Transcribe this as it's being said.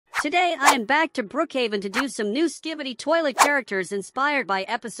Today I am back to Brookhaven to do some new Skibidi Toilet characters inspired by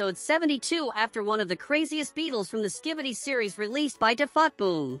episode 72 after one of the craziest beetles from the Skibidi series released by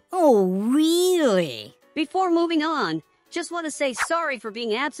DaPandaDad. Oh, really? Before moving on, just want to say sorry for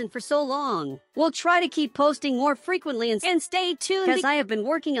being absent for so long. We'll try to keep posting more frequently and stay tuned because I have been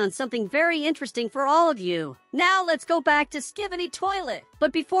working on something very interesting for all of you. Now let's go back to Skibidi Toilet.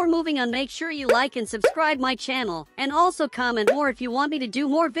 But before moving on, make sure you like and subscribe my channel, and also comment more if you want me to do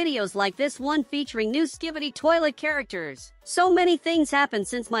more videos like this one featuring new Skibidi Toilet characters. So many things happened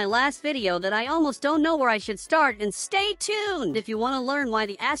since my last video that I almost don't know where I should start, and stay tuned if you want to learn why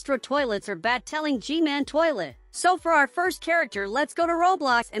the Astro Toilets are bad telling G-Man Toilet. So for our first character, let's go to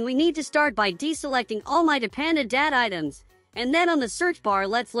Roblox, and we need to start by deselecting all my DaPandaDad items. And then on the search bar,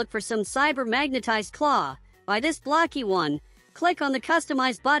 let's look for some cyber magnetized claw. By this blocky one, click on the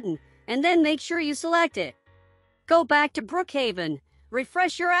customize button, and then make sure you select it. Go back to Brookhaven,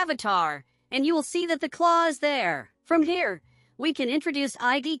 refresh your avatar, and you will see that the claw is there. From here, we can introduce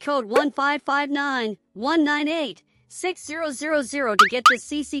ID code 15591986000 to get this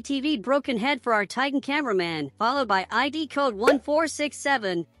CCTV broken head for our Titan cameraman, followed by ID code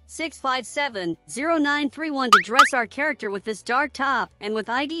 14676570931 to dress our character with this dark top, and with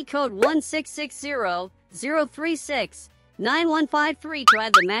ID code 16600369153 to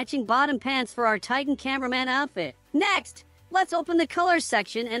add the matching bottom pants for our Titan cameraman outfit. Next, let's open the color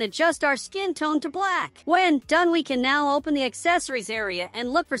section and adjust our skin tone to black. When done, we can now open the accessories area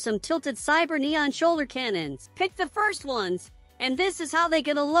and look for some tilted cyber neon shoulder cannons. Pick the first ones, and this is how they're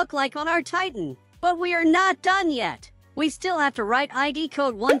gonna look like on our Titan. But we are not done yet. We still have to write ID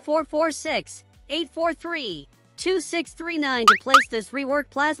code 14468432639 to place this reworked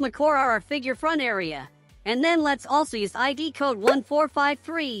plasma core on our figure front area. And then let's also use ID code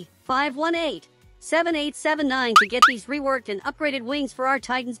 14535187879 to get these reworked and upgraded wings for our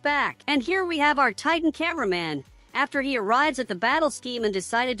Titan's back. And here we have our Titan cameraman, after he arrives at the battle scheme and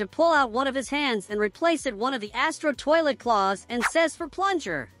decided to pull out one of his hands and replace it one of the Astro Toilet claws and says for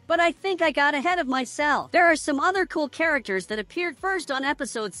plunger. But I think I got ahead of myself. There are some other cool characters that appeared first on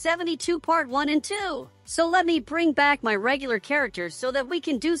episode 72 part 1 and 2. So let me bring back my regular characters so that we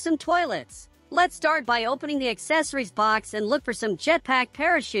can do some toilets. Let's start by opening the accessories box and look for some jetpack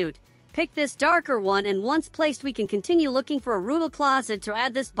parachute. Pick this darker one, and once placed we can continue looking for a roodle closet to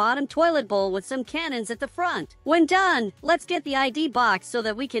add this bottom toilet bowl with some cannons at the front. When done, let's get the ID box so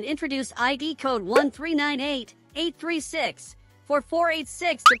that we can introduce ID code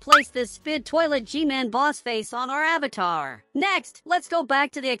 13988364486 to place this Spid Toilet G-Man boss face on our avatar. Next, let's go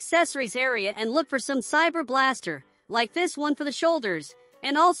back to the accessories area and look for some cyber blaster, like this one for the shoulders,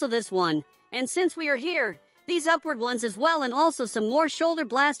 and also this one. And since we are here, these upward ones as well, and also some more shoulder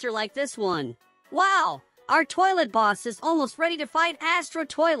blaster like this one. Wow! Our toilet boss is almost ready to fight Astro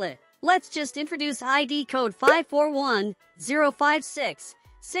Toilet. Let's just introduce ID code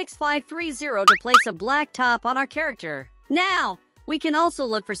 541056653 to place a black top on our character. Now, we can also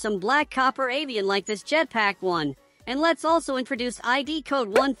look for some black copper avian like this jetpack one. And let's also introduce ID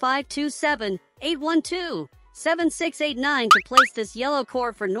code 15278127689 to place this yellow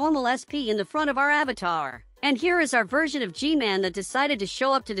core for normal SP in the front of our avatar. And here is our version of G-Man that decided to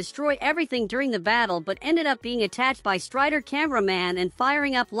show up to destroy everything during the battle, but ended up being attacked by Strider Cameraman and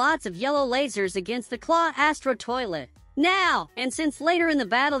firing up lots of yellow lasers against the Claw Astro Toilet. Now, and since later in the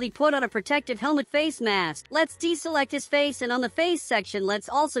battle he put on a protective helmet face mask, let's deselect his face, and on the face section let's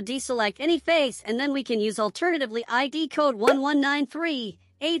also deselect any face, and then we can use alternatively ID code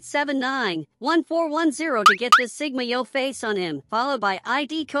 11938791410 to get this Sigma Yo face on him, followed by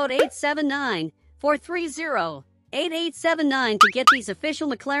ID code 87943088879 to get these official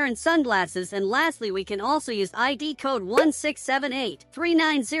McLaren sunglasses, and lastly we can also use ID code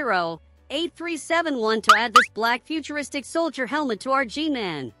 16783908371 to add this black futuristic soldier helmet to our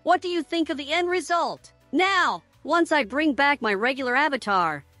G-Man. What do you think of the end result? Now, once I bring back my regular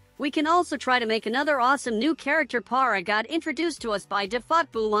avatar, we can also try to make another awesome new character Para got introduced to us by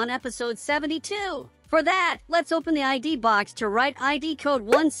DaPandaDad on episode 72. For that, let's open the ID box to write ID code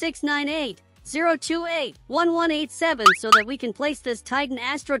 16980281187 so that we can place this Titan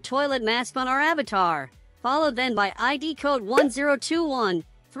Astro Toilet mask on our avatar, followed then by ID code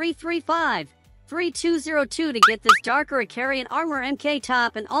 10213353202 to get this darker Icarian armor MK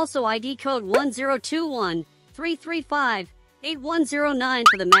top, and also ID code 10213358109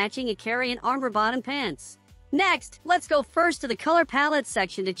 for the matching Icarian armor bottom pants. Next, let's go first to the color palette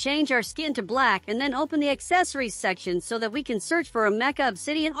section to change our skin to black, and then open the accessories section so that we can search for a mecha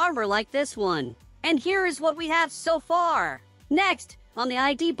obsidian armor like this one. And here is what we have so far. Next, on the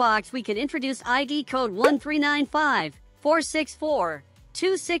ID box we can introduce ID code 1395464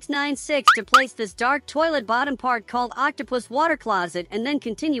 2696 to place this dark toilet bottom part called Octopus Water Closet, and then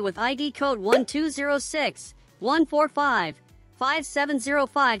continue with ID code 1206 145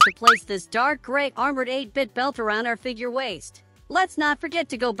 5705 to place this dark gray armored 8-bit belt around our figure waist. Let's not forget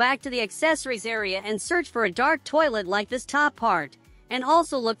to go back to the accessories area and search for a dark toilet like this top part. And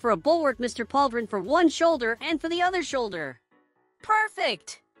also look for a bulwark Mr. Pauldron for one shoulder and for the other shoulder.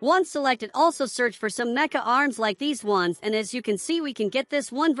 Perfect! Once selected, also search for some mecha arms like these ones, and as you can see, we can get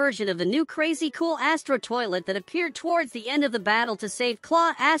this one version of the new crazy cool Astro Toilet that appeared towards the end of the battle to save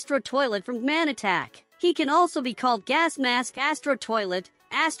Claw Astro Toilet from man attack. He can also be called Gas Mask Astro Toilet,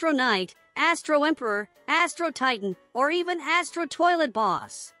 Astro Knight, Astro Emperor, Astro Titan, or even Astro Toilet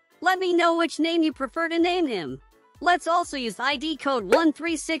Boss. Let me know which name you prefer to name him. Let's also use ID code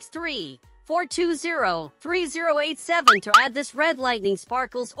 1363 420 3087 to add this red lightning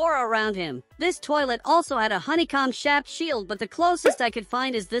sparkles aura around him. This toilet also had a honeycomb shaft shield, but the closest I could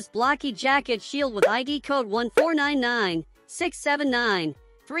find is this blocky jacket shield with ID code 1499 679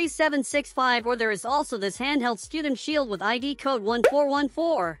 3765, or there is also this handheld sputum shield with ID code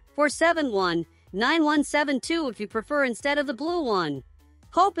 1414 471 9172 if you prefer instead of the blue one.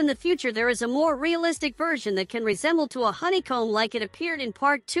 Hope in the future there is a more realistic version that can resemble to a honeycomb like it appeared in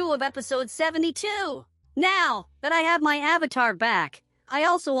part 2 of episode 72. Now that I have my avatar back, I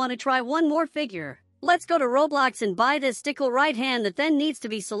also want to try one more figure. Let's go to Roblox and buy this stickle right hand that then needs to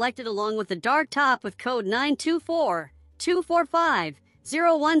be selected along with the dark top with code 924 245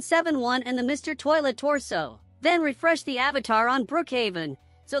 0171 and the Mr. Toilet torso. Then refresh the avatar on Brookhaven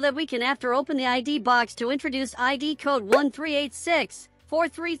so that we can after open the ID box to introduce ID code 1386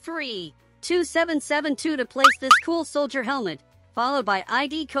 433 2772 to place this cool soldier helmet, followed by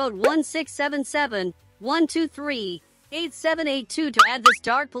ID code 1677 123 8782 to add this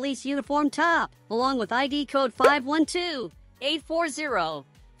dark police uniform top, along with ID code 512 840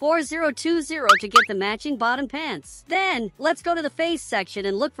 4020 to get the matching bottom pants. Then, let's go to the face section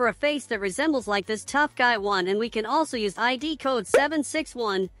and look for a face that resembles like this tough guy one, and we can also use ID code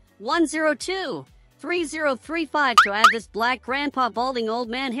 761 102 3035 to add this black grandpa balding old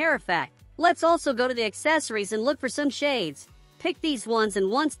man hair effect. Let's also go to the accessories and look for some shades. Pick these ones, and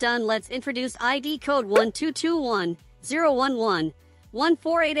once done, let's introduce ID code 1221 011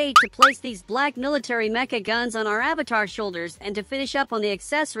 1488 to place these black military mecha guns on our avatar shoulders, and to finish up on the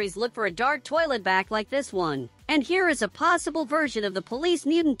accessories, look for a dark toilet back like this one. And here is a possible version of the police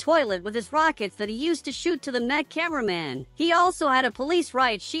mutant toilet with his rockets that he used to shoot to the mech cameraman. He also had a police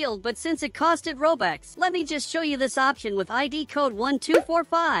riot shield, but since it costed Robux, let me just show you this option with ID code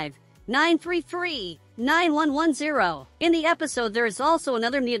 1245 933 9110. In the episode, there is also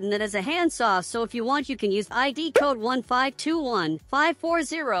another mutant that has a handsaw, so if you want, you can use ID code 1521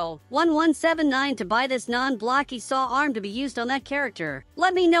 540 1179 to buy this non-blocky saw arm to be used on that character.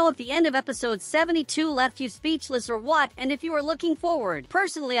 Let me know if the end of episode 72 left you speechless or what, and if you are looking forward.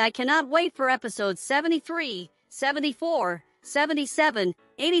 Personally, I cannot wait for episodes 73, 74, 77,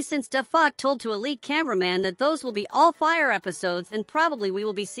 80 since DaFuck told to Elite Cameraman that those will be all fire episodes, and probably we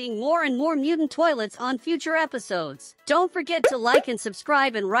will be seeing more and more mutant toilets on future episodes. Don't forget to like and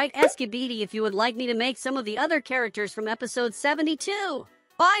subscribe and write Skibidi if you would like me to make some of the other characters from episode 72.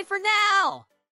 Bye for now!